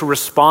to get to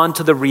respond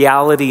to the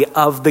reality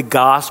of the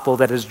gospel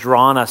that has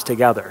drawn us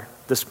together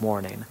this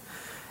morning.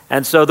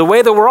 And so the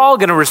way that we're all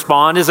going to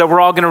respond is that we're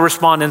all going to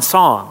respond in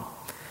song.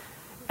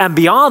 And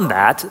beyond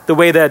that, the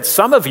way that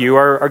some of you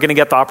are going to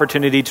get the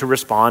opportunity to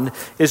respond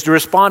is to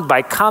respond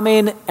by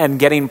coming and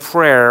getting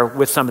prayer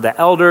with some of the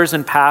elders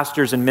and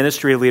pastors and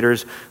ministry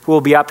leaders who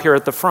will be up here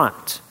at the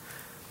front.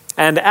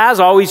 And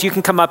as always, you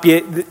can come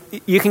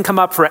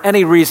up for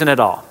any reason at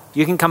all.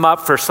 You can come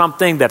up for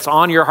something that's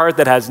on your heart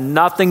that has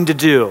nothing to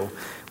do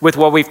with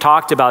what we've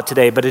talked about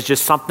today, but it's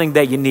just something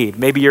that you need.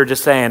 Maybe you're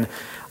just saying,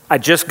 I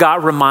just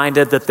got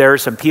reminded that there are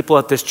some people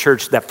at this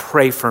church that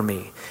pray for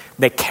me.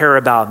 They care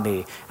about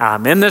me.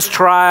 I'm in this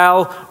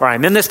trial, or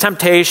I'm in this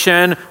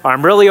temptation, or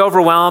I'm really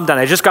overwhelmed, and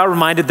I just got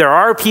reminded there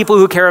are people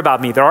who care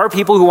about me. There are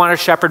people who want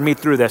to shepherd me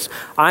through this.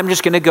 I'm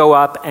just going to go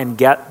up and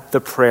get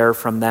the prayer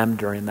from them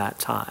during that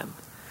time.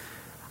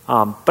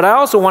 But I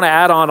also want to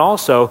add on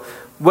also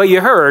what you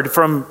heard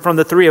from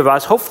the three of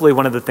us. Hopefully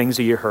one of the things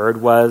that you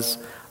heard was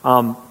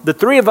the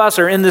three of us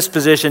are in this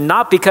position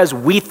not because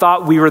we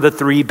thought we were the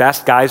three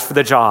best guys for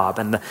the job,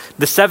 and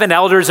the seven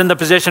elders in the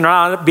position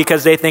are on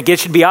because they think it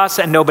should be us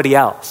and nobody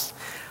else.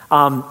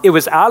 It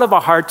was out of a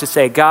heart to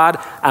say, God,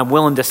 I'm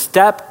willing to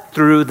step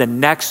through the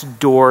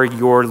next door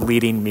you're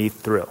leading me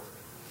through,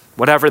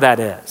 whatever that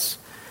is.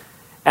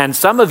 And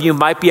some of you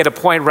might be at a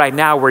point right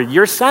now where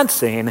you're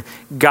sensing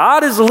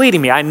God is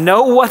leading me. I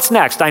know what's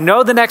next. I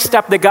know the next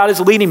step that God is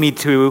leading me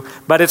to,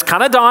 but it's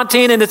kind of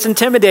daunting and it's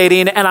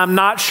intimidating and I'm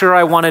not sure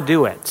I want to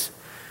do it.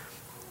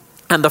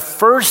 And the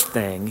first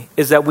thing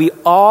is that we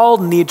all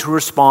need to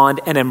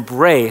respond and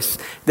embrace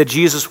that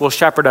Jesus will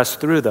shepherd us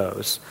through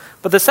those.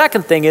 But the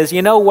second thing is,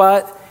 you know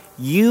what?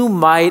 You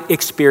might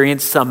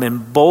experience some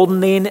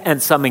emboldening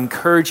and some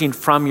encouraging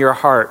from your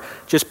heart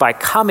just by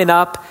coming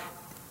up,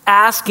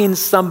 asking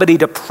somebody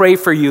to pray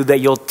for you that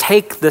you'll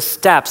take the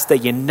steps that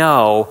you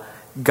know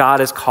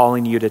God is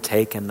calling you to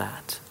take in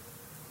that.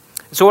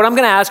 So what I'm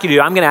going to ask you to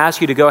do, I'm going to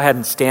ask you to go ahead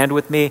and stand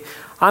with me.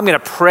 I'm going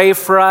to pray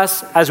for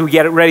us as we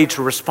get ready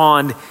to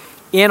respond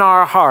in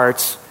our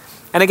hearts.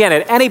 And again,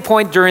 at any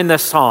point during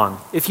this song,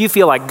 if you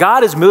feel like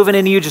God is moving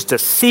in you just to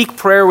seek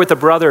prayer with a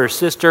brother or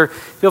sister,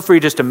 feel free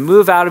just to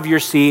move out of your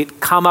seat,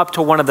 come up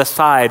to one of the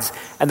sides,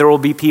 and there will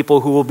be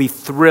people who will be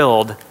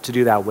thrilled to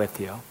do that with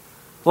you.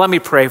 Let me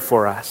pray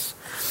for us.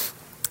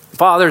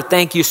 Father,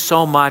 thank you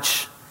so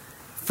much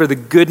for the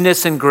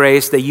goodness and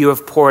grace that you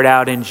have poured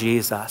out in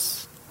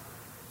Jesus.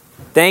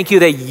 Thank you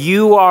that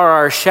you are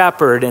our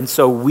shepherd, and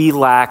so we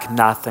lack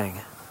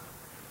nothing.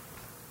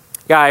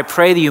 God, I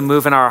pray that you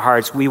move in our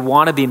hearts. We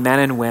want to be men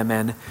and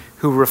women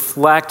who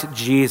reflect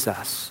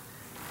Jesus.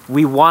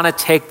 We want to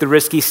take the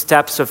risky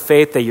steps of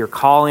faith that you're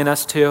calling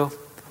us to.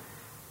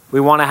 We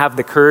want to have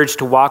the courage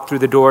to walk through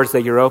the doors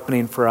that you're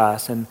opening for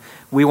us. And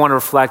we want to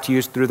reflect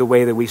you through the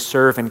way that we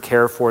serve and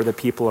care for the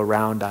people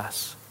around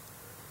us.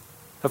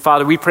 But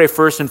Father, we pray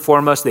first and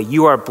foremost that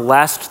you are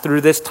blessed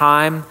through this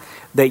time,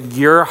 that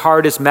your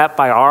heart is met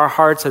by our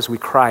hearts as we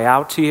cry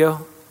out to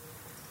you.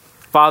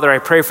 Father, I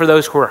pray for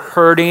those who are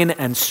hurting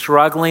and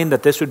struggling,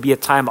 that this would be a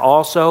time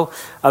also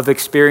of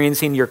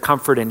experiencing your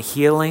comfort and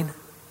healing.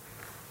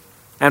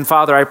 And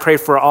Father, I pray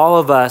for all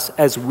of us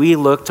as we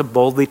look to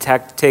boldly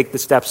take the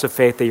steps of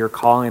faith that you're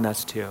calling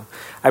us to.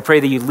 I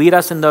pray that you lead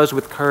us in those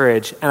with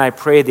courage, and I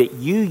pray that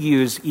you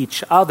use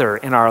each other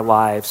in our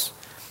lives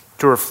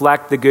to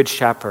reflect the good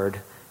shepherd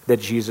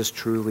that Jesus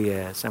truly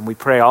is. And we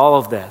pray all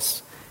of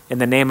this in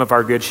the name of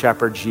our good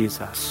shepherd,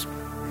 Jesus.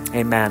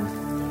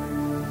 Amen.